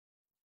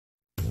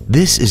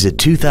This is a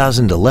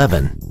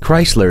 2011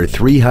 Chrysler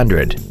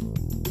 300.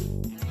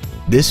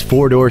 This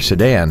four-door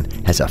sedan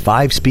has a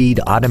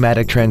 5-speed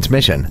automatic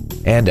transmission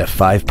and a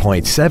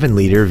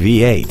 5.7-liter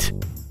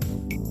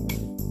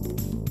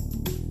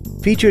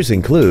V8. Features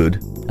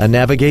include a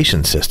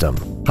navigation system,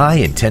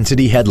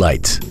 high-intensity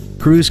headlights,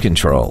 cruise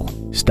control,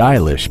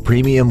 stylish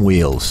premium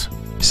wheels,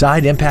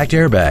 side impact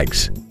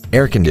airbags,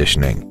 air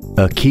conditioning,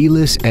 a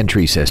keyless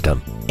entry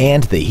system,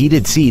 and the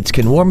heated seats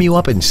can warm you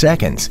up in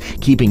seconds,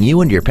 keeping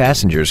you and your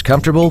passengers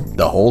comfortable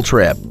the whole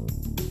trip.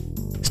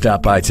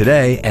 Stop by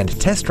today and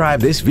test drive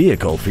this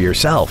vehicle for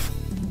yourself.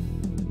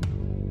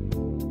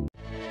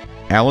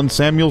 Allen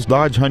Samuels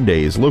Dodge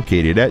Hyundai is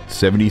located at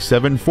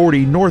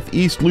 7740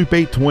 Northeast Loop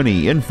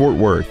 820 in Fort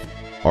Worth.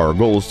 Our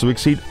goal is to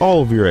exceed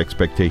all of your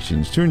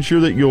expectations to ensure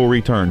that you'll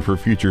return for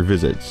future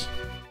visits.